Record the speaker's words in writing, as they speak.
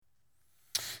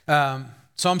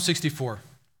Psalm 64.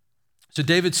 So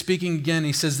David speaking again,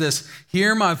 he says this,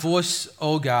 "Hear my voice,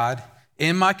 O God,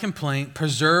 in my complaint,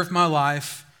 preserve my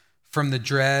life from the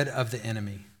dread of the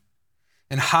enemy.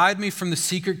 And hide me from the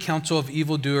secret counsel of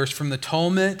evildoers, from the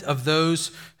tumult of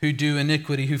those who do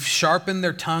iniquity, who've sharpened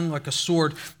their tongue like a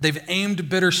sword. They've aimed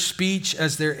bitter speech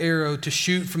as their arrow to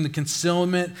shoot from the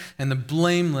concealment and the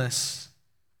blameless.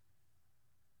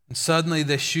 And suddenly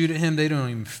they shoot at him. They don't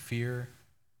even fear.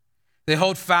 They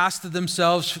hold fast to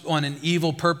themselves on an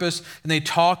evil purpose, and they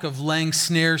talk of laying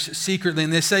snares secretly.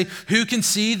 And they say, who can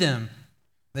see them?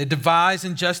 They devise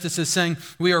injustices, saying,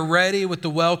 we are ready with the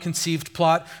well-conceived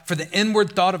plot, for the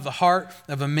inward thought of the heart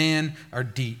of a man are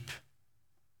deep."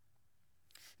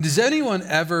 Does anyone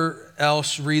ever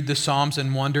else read the Psalms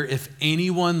and wonder if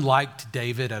anyone liked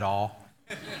David at all?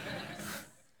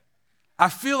 I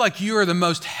feel like you are the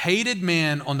most hated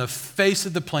man on the face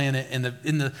of the planet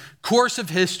in the course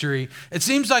of history. It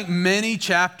seems like many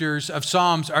chapters of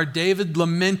Psalms are David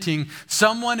lamenting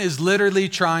someone is literally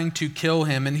trying to kill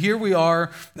him. And here we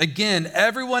are again.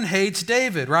 Everyone hates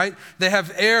David, right? They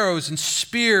have arrows and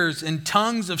spears and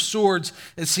tongues of swords.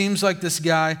 It seems like this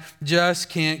guy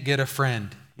just can't get a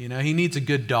friend. You know, he needs a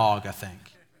good dog, I think.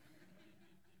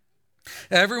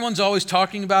 Everyone's always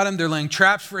talking about him. They're laying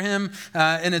traps for him.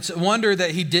 And it's a wonder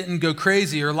that he didn't go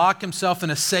crazy or lock himself in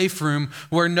a safe room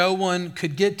where no one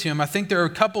could get to him. I think there are a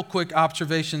couple quick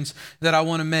observations that I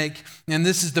want to make. And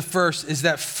this is the first, is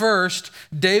that first,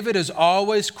 David is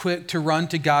always quick to run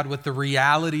to God with the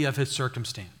reality of his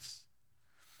circumstance.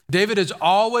 David is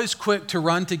always quick to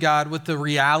run to God with the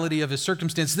reality of his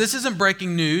circumstance. This isn't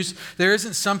breaking news. There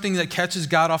isn't something that catches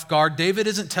God off guard. David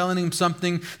isn't telling him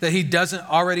something that he doesn't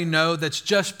already know that's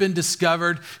just been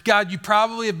discovered. God, you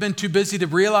probably have been too busy to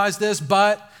realize this,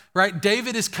 but, right,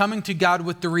 David is coming to God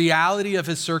with the reality of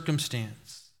his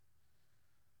circumstance.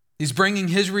 He's bringing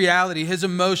his reality, his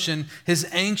emotion, his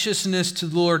anxiousness to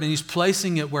the Lord, and he's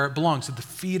placing it where it belongs, at the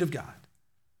feet of God.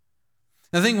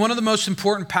 I think one of the most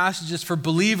important passages for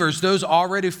believers, those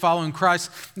already following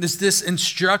Christ, is this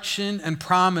instruction and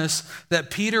promise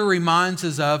that Peter reminds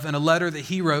us of in a letter that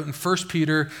he wrote in 1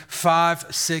 Peter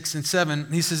 5, 6, and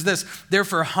 7. He says this,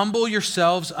 "Therefore humble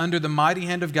yourselves under the mighty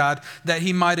hand of God, that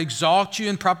he might exalt you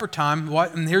in proper time."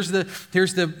 And here's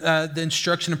the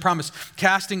instruction and promise.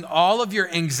 "Casting all of your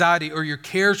anxiety or your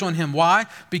cares on him." Why?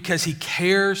 Because he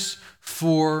cares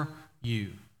for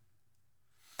you.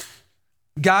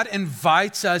 God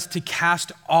invites us to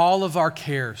cast all of our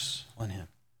cares on him.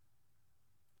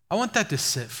 I want that to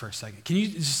sit for a second. Can you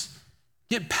just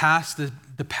get past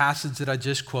the passage that I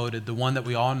just quoted, the one that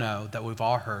we all know, that we've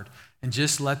all heard, and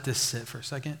just let this sit for a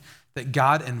second? That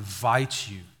God invites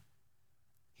you.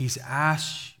 He's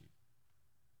asked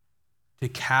you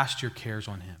to cast your cares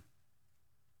on him.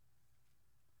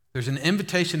 There's an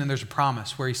invitation and there's a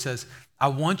promise where he says, I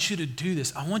want you to do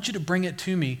this. I want you to bring it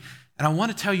to me, and I want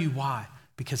to tell you why.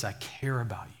 Because I care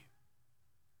about you.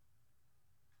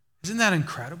 Isn't that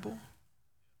incredible?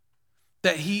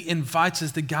 That he invites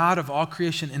us, the God of all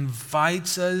creation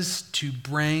invites us to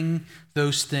bring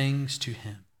those things to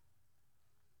him.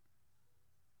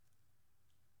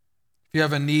 If you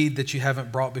have a need that you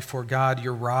haven't brought before God,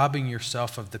 you're robbing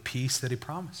yourself of the peace that he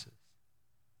promises.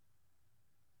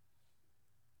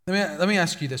 Let me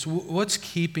ask you this. What's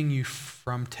keeping you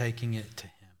from taking it to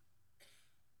him?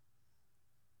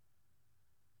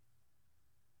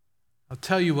 I'll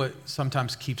tell you what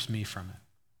sometimes keeps me from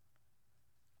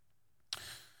it.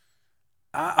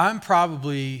 I'm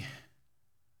probably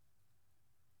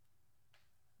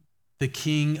the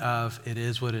king of it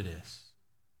is what it is.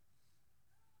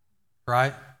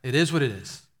 Right? It is what it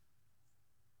is.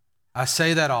 I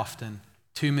say that often,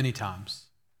 too many times.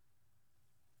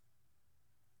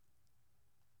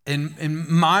 And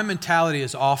my mentality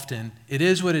is often, it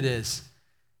is what it is,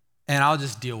 and I'll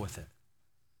just deal with it.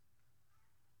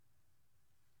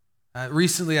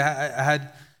 Recently,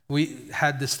 we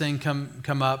had this thing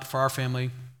come up for our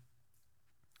family,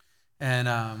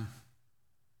 and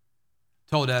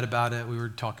told Ed about it. We were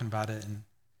talking about it, and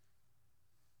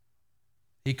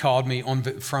he called me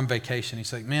from vacation.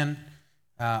 He's like, "Man,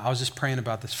 I was just praying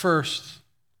about this. First,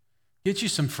 get you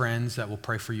some friends that will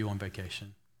pray for you on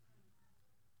vacation."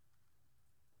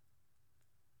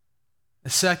 The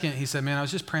second, he said, "Man, I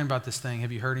was just praying about this thing.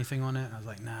 Have you heard anything on it?" And I was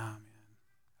like, "Nah, man.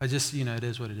 I just, it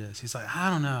is what it is." He's like, "I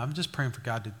don't know. I'm just praying for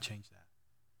God to change that."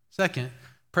 Second,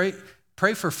 pray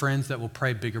for friends that will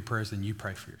pray bigger prayers than you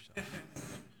pray for yourself.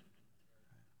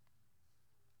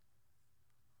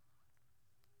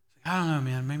 I don't know,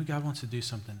 man. Maybe God wants to do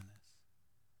something in this.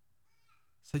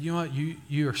 I said, "You know what?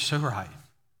 You are so right.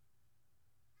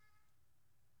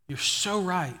 You're so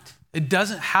right." It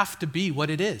doesn't have to be what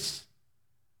it is.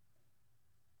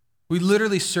 We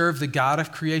literally serve the God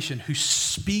of creation who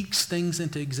speaks things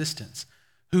into existence,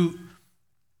 who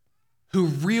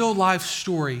real life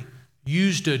story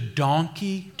used a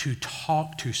donkey to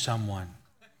talk to someone.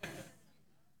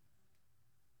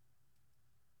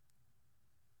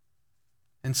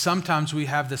 And sometimes we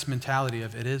have this mentality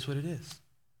of it is what it is.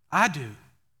 I do.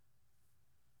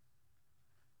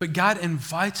 But God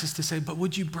invites us to say, but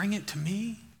would you bring it to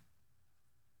me?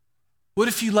 What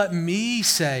if you let me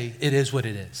say it is what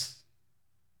it is?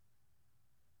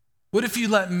 What if you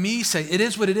let me say it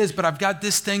is what it is, but I've got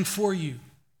this thing for you?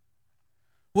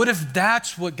 What if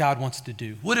that's what God wants to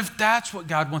do? What if that's what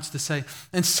God wants to say?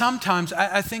 And sometimes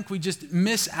I think we just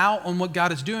miss out on what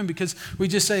God is doing because we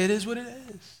just say it is what it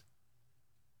is.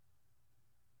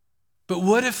 But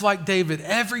what if, like David,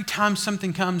 every time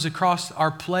something comes across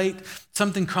our plate,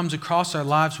 something comes across our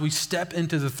lives, we step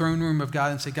into the throne room of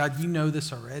God and say, God, you know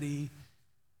this already.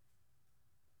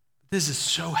 This is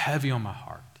so heavy on my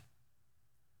heart.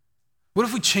 What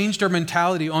if we changed our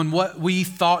mentality on what we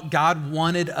thought God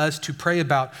wanted us to pray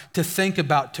about, to think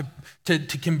about,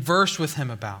 to converse with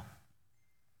him about?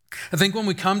 I think when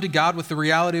we come to God with the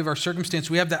reality of our circumstance,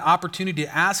 we have the opportunity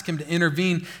to ask him to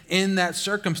intervene in that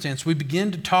circumstance. We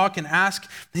begin to talk and ask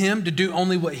him to do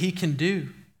only what he can do.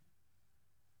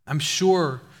 I'm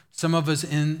sure some of us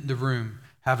in the room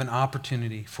have an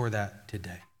opportunity for that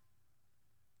today.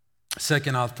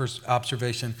 Second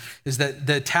observation is that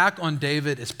the attack on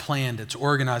David is planned, it's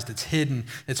organized, it's hidden,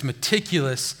 it's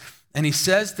meticulous, and he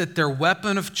says that their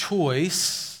weapon of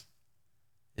choice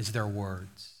is their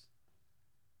words.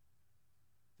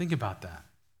 Think about that.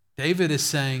 David is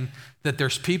saying that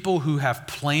there's people who have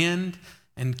planned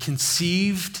and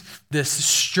conceived this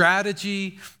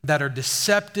strategy that are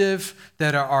deceptive,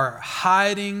 that are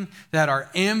hiding, that are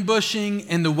ambushing,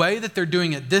 and the way that they're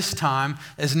doing it this time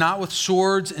is not with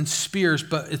swords and spears,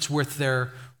 but it's with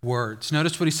their words.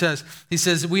 Notice what he says. He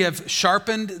says, they have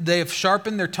sharpened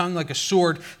their tongue like a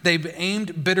sword. They've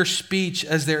aimed bitter speech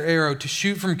as their arrow to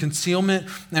shoot from concealment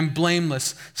and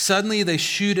blameless. Suddenly they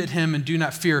shoot at him and do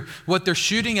not fear. What they're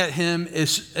shooting at him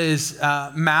is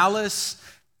malice,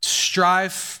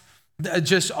 strife,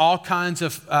 just all kinds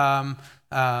of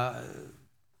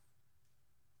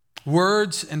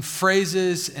words and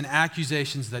phrases and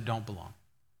accusations that don't belong.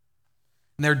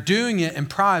 And they're doing it in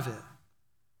private.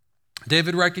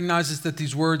 David recognizes that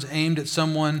these words aimed at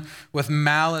someone with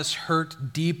malice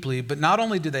hurt deeply, but not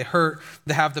only do they hurt,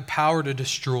 they have the power to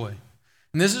destroy.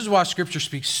 And this is why Scripture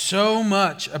speaks so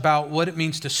much about what it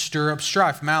means to stir up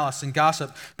strife, malice, and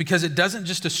gossip, because it doesn't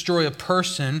just destroy a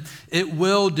person, it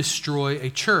will destroy a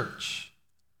church.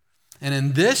 And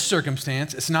in this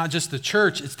circumstance, it's not just the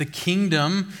church, it's the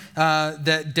kingdom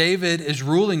that David is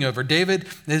ruling over. David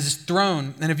is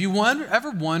throne. And have you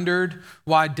ever wondered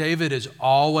why David is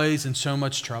always in so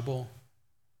much trouble?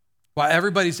 Why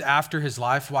everybody's after his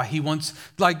life, why he wants,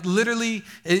 like literally,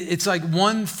 it's like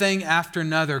one thing after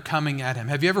another coming at him.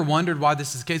 Have you ever wondered why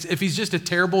this is the case? If he's just a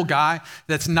terrible guy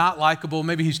that's not likable,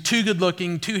 maybe he's too good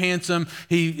looking, too handsome,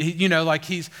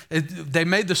 they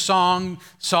made the song,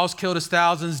 Saul's killed his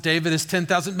thousands, David is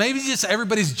 10,000. Maybe just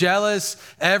everybody's jealous,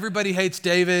 everybody hates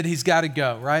David, he's got to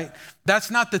go, right?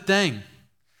 That's not the thing.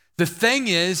 The thing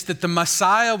is that the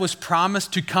Messiah was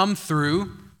promised to come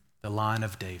through the line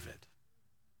of David.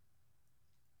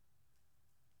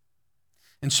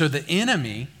 And so the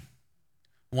enemy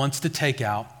wants to take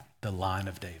out the line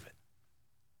of David.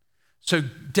 So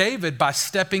David, by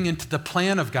stepping into the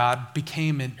plan of God,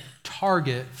 became a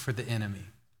target for the enemy.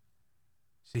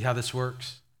 See how this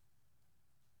works?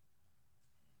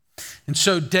 And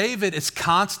so David is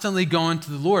constantly going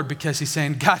to the Lord because he's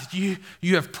saying, God,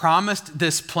 you have promised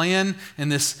this plan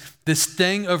and this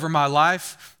thing over my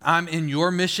life. I'm in your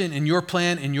mission, in your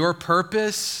plan, in your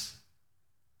purpose.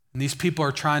 And these people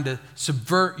are trying to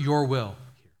subvert your will.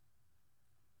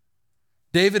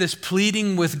 David is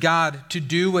pleading with God to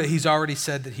do what he's already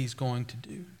said that he's going to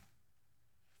do.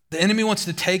 The enemy wants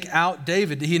to take out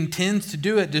David. He intends to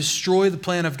do it, destroy the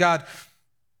plan of God.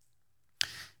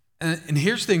 And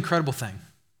here's the incredible thing.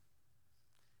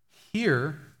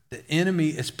 Here, the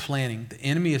enemy is planning. The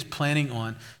enemy is planning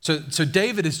on. So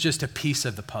David is just a piece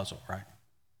of the puzzle, right?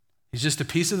 He's just a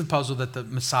piece of the puzzle that the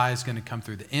Messiah is going to come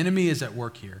through. The enemy is at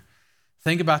work here.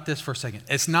 Think about this for a second.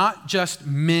 It's not just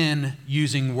men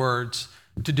using words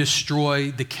to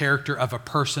destroy the character of a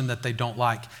person that they don't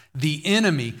like. The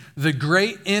enemy, the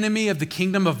great enemy of the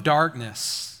kingdom of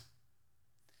darkness,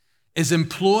 is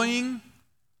employing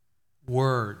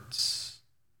words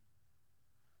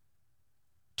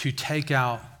to take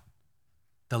out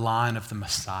the line of the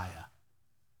Messiah.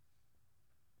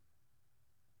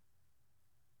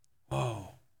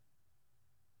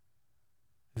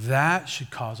 that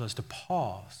should cause us to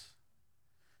pause,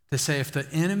 to say if the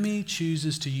enemy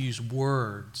chooses to use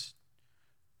words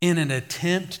in an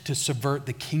attempt to subvert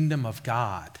the kingdom of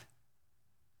God,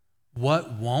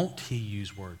 what won't he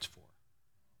use words for?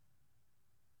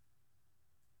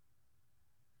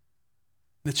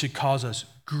 That should cause us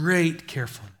great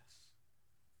carefulness.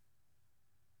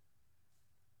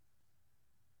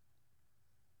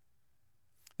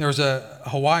 There was a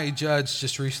Hawaii judge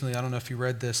just recently, I don't know if you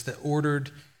read this, that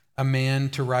ordered a man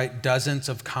to write dozens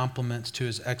of compliments to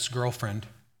his ex-girlfriend.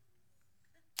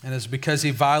 And it's because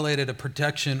he violated a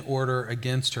protection order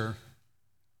against her.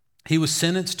 He was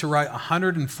sentenced to write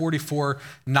 144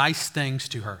 nice things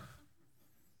to her,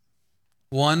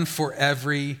 one for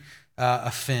every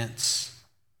offense.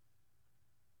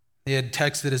 He had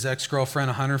texted his ex-girlfriend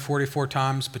 144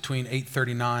 times between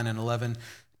 8:39 and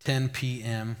 11:10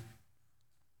 p.m.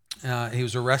 He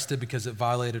was arrested because it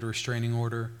violated a restraining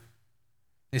order.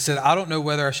 He said, I don't know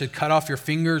whether I should cut off your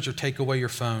fingers or take away your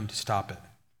phone to stop it.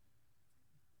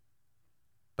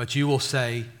 But you will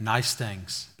say nice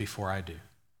things before I do.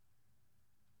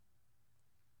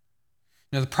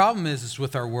 Now, the problem is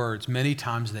with our words, many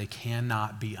times they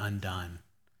cannot be undone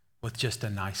with just a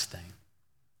nice thing.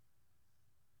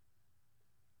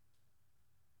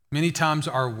 Many times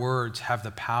our words have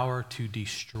the power to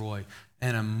destroy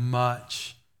and a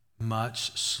much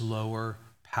slower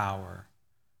power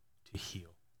to heal.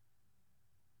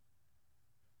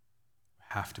 We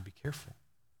have to be careful.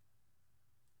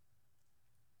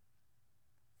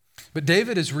 But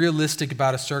David is realistic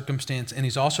about a circumstance, and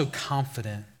he's also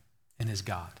confident in his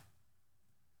God.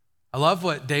 I love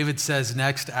what David says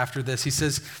next after this. He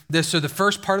says this, so the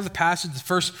first part of the passage, the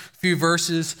first few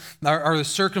verses are the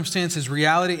circumstances,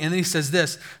 reality, and then he says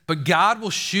this, but God will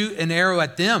shoot an arrow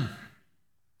at them,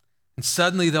 and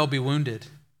suddenly they'll be wounded.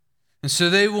 And so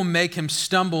they will make him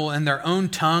stumble, and their own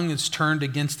tongue is turned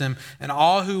against them, and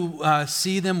all who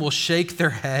see them will shake their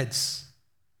heads.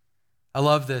 I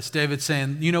love this. David's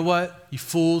saying, you know what, you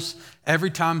fools,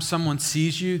 every time someone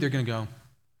sees you, they're going to go,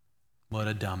 what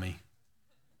a dummy.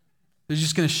 They're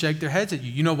just going to shake their heads at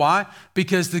you. You know why?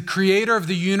 Because the creator of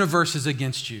the universe is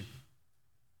against you.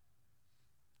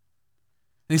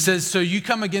 And he says, so you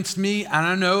come against me, and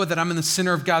I know that I'm in the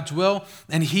center of God's will,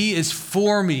 and he is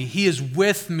for me. He is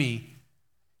with me.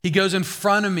 He goes in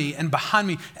front of me and behind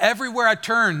me. Everywhere I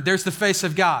turn, there's the face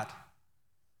of God.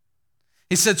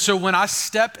 He said, so when I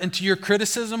step into your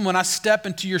criticism, when I step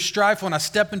into your strife, when I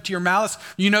step into your malice,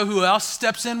 you know who else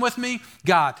steps in with me?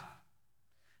 God.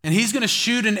 And he's going to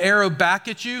shoot an arrow back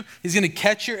at you. He's going to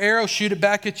catch your arrow, shoot it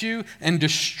back at you, and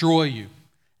destroy you.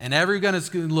 And everyone is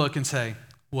going to look and say,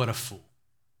 what a fool.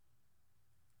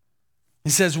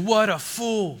 He says, what a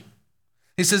fool.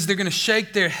 He says they're going to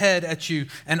shake their head at you,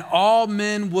 and all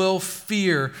men will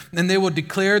fear, and they will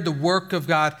declare the work of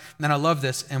God. And I love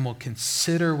this, and will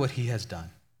consider what he has done.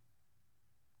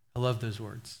 I love those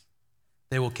words.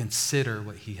 They will consider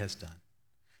what he has done.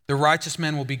 The righteous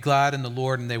man will be glad in the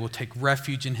Lord, and they will take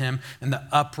refuge in him, and the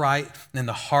upright and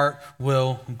the heart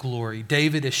will glory.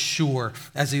 David is sure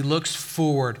as he looks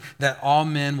forward that all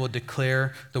men will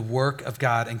declare the work of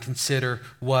God and consider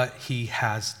what he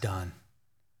has done.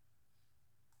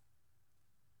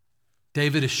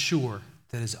 David is sure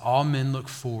that as all men look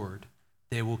forward,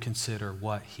 they will consider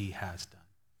what he has done.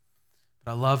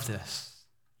 But I love this.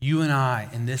 You and I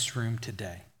in this room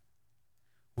today,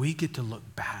 we get to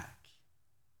look back.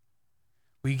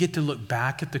 We get to look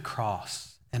back at the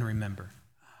cross and remember,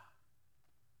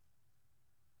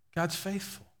 God's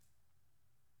faithful.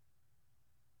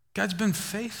 God's been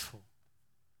faithful.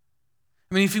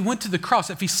 I mean, if he went to the cross,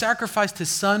 if he sacrificed his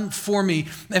son for me,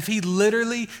 if he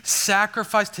literally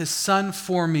sacrificed his son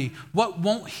for me, what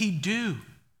won't he do?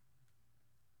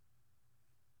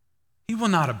 He will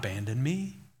not abandon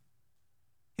me.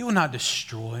 He will not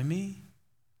destroy me.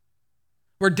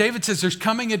 Where David says there's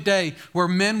coming a day where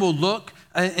men will look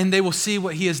and they will see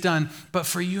what he has done. But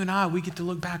for you and I, we get to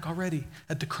look back already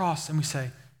at the cross and we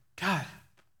say, God,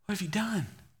 what have you done?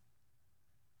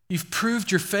 You've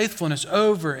proved your faithfulness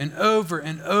over and over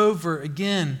and over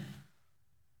again.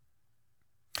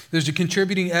 There's a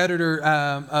contributing editor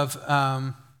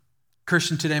of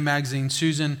Christian Today magazine,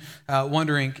 Susan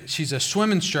Wondering. She's a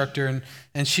swim instructor,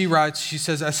 and she writes, she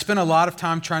says, I spent a lot of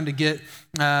time trying to get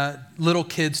little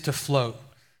kids to float.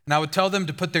 And I would tell them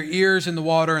to put their ears in the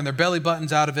water and their belly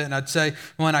buttons out of it. And I'd say,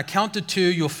 when I count to 2,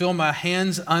 you'll feel my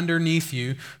hands underneath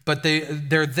you, but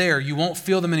they're there. You won't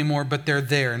feel them anymore, but they're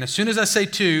there. And as soon as I say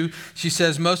 2, she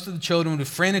says, most of the children would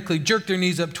frantically jerk their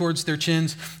knees up towards their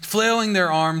chins, flailing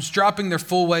their arms, dropping their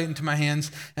full weight into my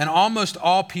hands. And almost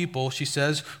all people, she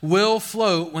says, will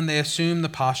float when they assume the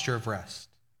posture of rest.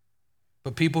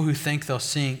 But people who think they'll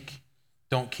sink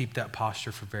don't keep that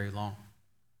posture for very long.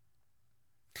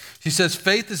 She says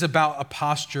faith is about a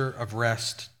posture of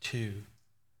rest too.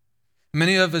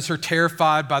 Many of us are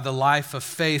terrified by the life of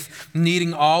faith,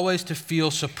 needing always to feel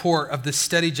support of the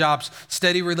steady jobs,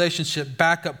 steady relationship,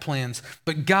 backup plans.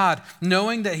 But God,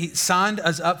 knowing that He signed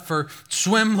us up for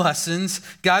swim lessons,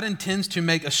 God intends to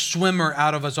make a swimmer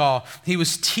out of us all. He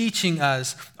was teaching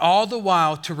us all the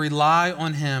while to rely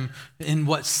on Him in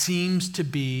what seems to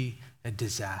be a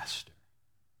disaster.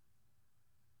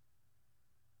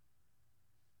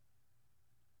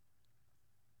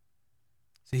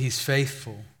 See, He's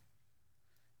faithful.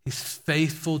 He's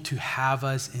faithful to have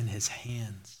us in His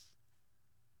hands.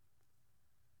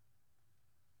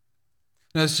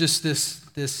 Now, it's just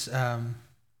this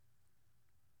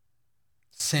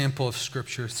sample of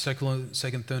Scripture, 2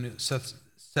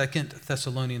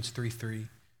 Thessalonians 3:3.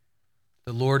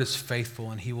 The Lord is faithful,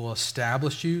 and He will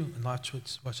establish you, and watch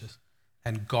this,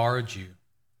 and guard you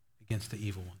against the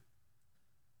evil one.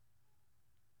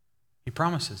 He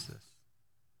promises this.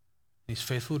 He's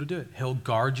faithful to do it. He'll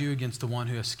guard you against the one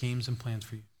who has schemes and plans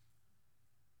for you.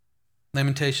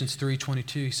 Lamentations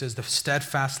 3:22, he says, the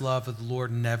steadfast love of the Lord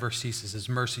never ceases. His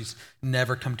mercies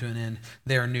never come to an end.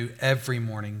 They are new every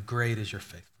morning. Great is your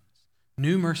faithfulness.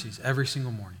 New mercies every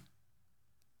single morning.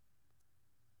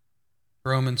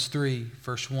 Romans 3,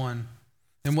 verse 1.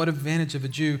 And what advantage of a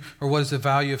Jew, or what is the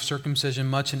value of circumcision?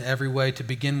 Much in every way. To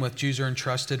begin with, Jews are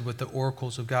entrusted with the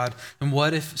oracles of God. And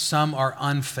what if some are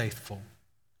unfaithful?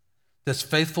 Does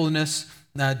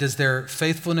their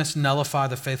faithfulness nullify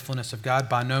the faithfulness of God?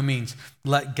 By no means.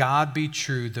 Let God be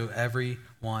true, though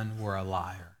everyone were a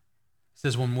liar. It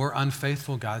says when we're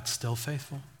unfaithful, God's still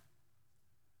faithful.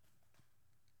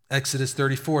 Exodus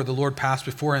 34, the Lord passed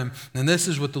before him. And this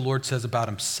is what the Lord says about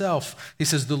himself. He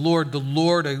says, the Lord,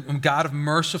 a God of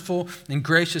merciful and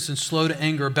gracious and slow to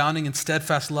anger, abounding in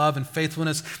steadfast love and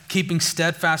faithfulness, keeping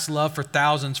steadfast love for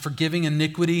thousands, forgiving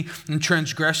iniquity and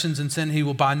transgressions and sin. He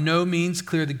will by no means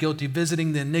clear the guilty,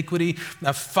 visiting the iniquity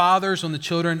of fathers on the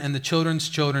children and the children's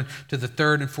children to the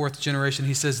third and fourth generation.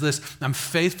 He says this, I'm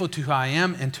faithful to who I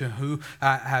am and to who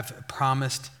I have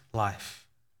promised life.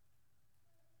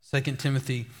 2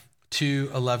 Timothy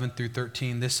 2:11 through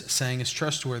 13. This saying is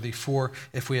trustworthy, for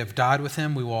if we have died with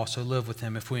him, we will also live with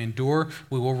him. If we endure,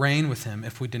 we will reign with him.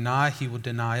 If we deny, he will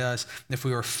deny us. If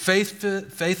we are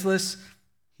faithless,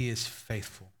 he is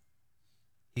faithful.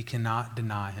 He cannot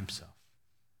deny himself.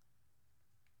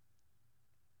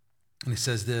 And he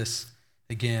says this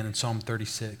again in Psalm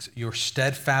 36, your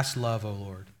steadfast love, O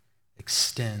Lord,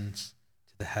 extends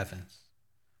to the heavens.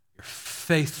 Your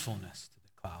faithfulness to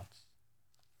the clouds.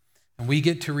 And we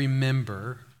get to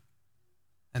remember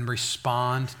and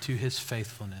respond to his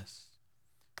faithfulness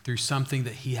through something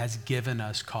that he has given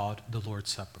us called the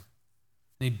Lord's Supper.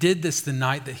 And he did this the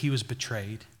night that he was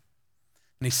betrayed.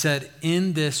 And he said,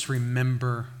 in this,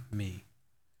 remember me.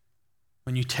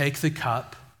 When you take the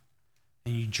cup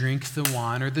and you drink the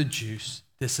wine or the juice,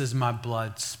 this is my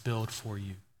blood spilled for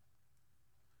you.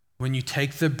 When you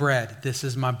take the bread, this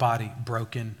is my body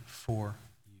broken for you.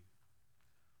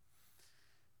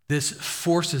 This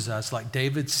forces us, like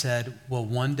David said, will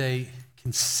one day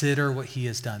consider what he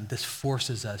has done. This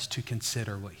forces us to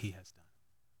consider what he has done.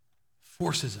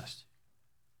 Forces us.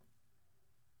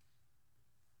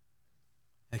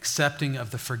 Accepting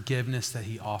of the forgiveness that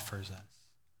he offers us.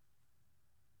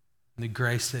 And the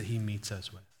grace that he meets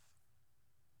us with.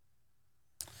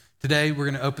 Today, we're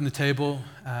going to open the table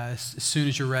as soon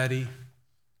as you're ready.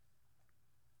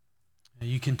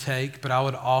 You can take, but I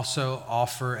would also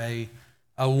offer a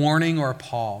warning or a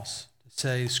pause to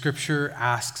say Scripture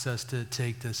asks us to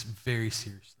take this very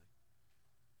seriously.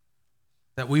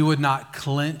 That we would not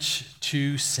clinch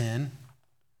to sin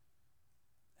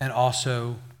and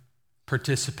also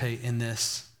participate in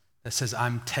this that says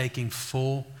I'm taking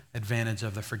full advantage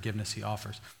of the forgiveness he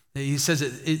offers. He says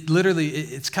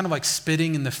it's kind of like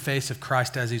spitting in the face of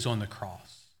Christ as he's on the cross.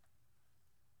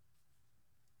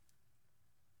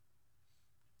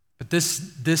 But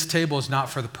this table is not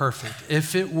for the perfect.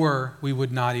 If it were, we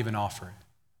would not even offer it.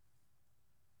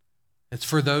 It's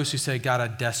for those who say, God, I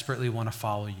desperately want to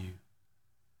follow you.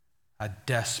 I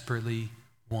desperately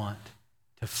want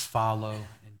to follow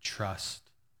and trust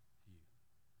you.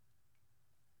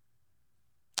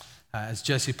 As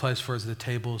Jesse plays for us, the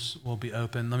tables will be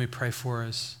open. Let me pray for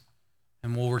us,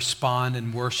 and we'll respond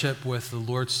and worship with the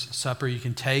Lord's Supper. You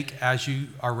can take as you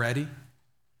are ready,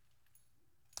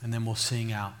 and then we'll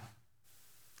sing out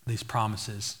these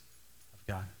promises of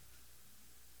God.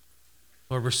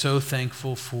 Lord, we're so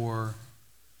thankful for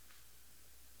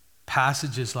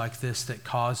passages like this that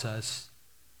cause us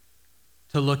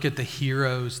to look at the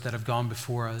heroes that have gone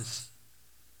before us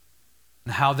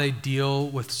and how they deal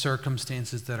with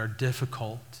circumstances that are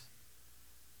difficult,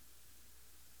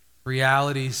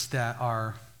 realities that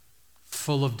are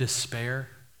full of despair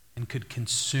and could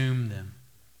consume them.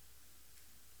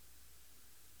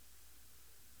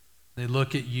 They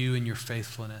look at you and your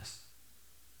faithfulness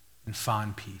and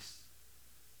find peace.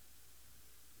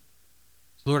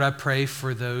 Lord, I pray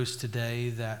for those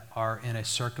today that are in a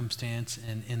circumstance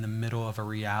and in the middle of a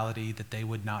reality that they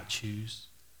would not choose,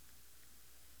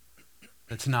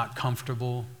 that's not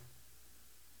comfortable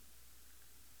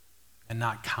and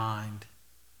not kind.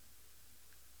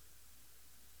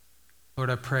 Lord,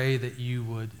 I pray that you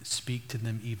would speak to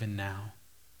them even now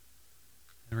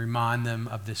and remind them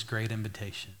of this great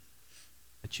invitation,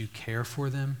 that you care for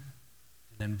them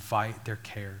and invite their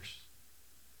cares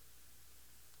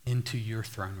into your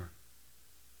throne room.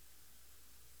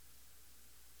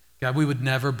 God, we would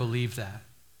never believe that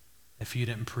if you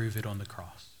didn't prove it on the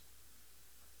cross.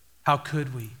 How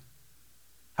could we?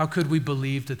 How could we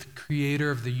believe that the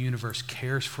creator of the universe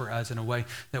cares for us in a way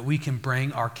that we can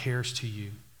bring our cares to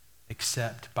you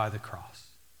except by the cross?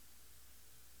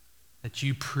 That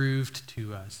you proved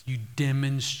to us, you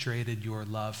demonstrated your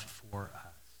love for us.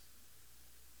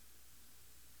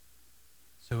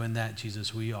 So in that,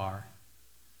 Jesus, we are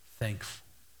thankful.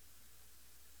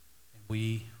 And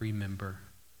we remember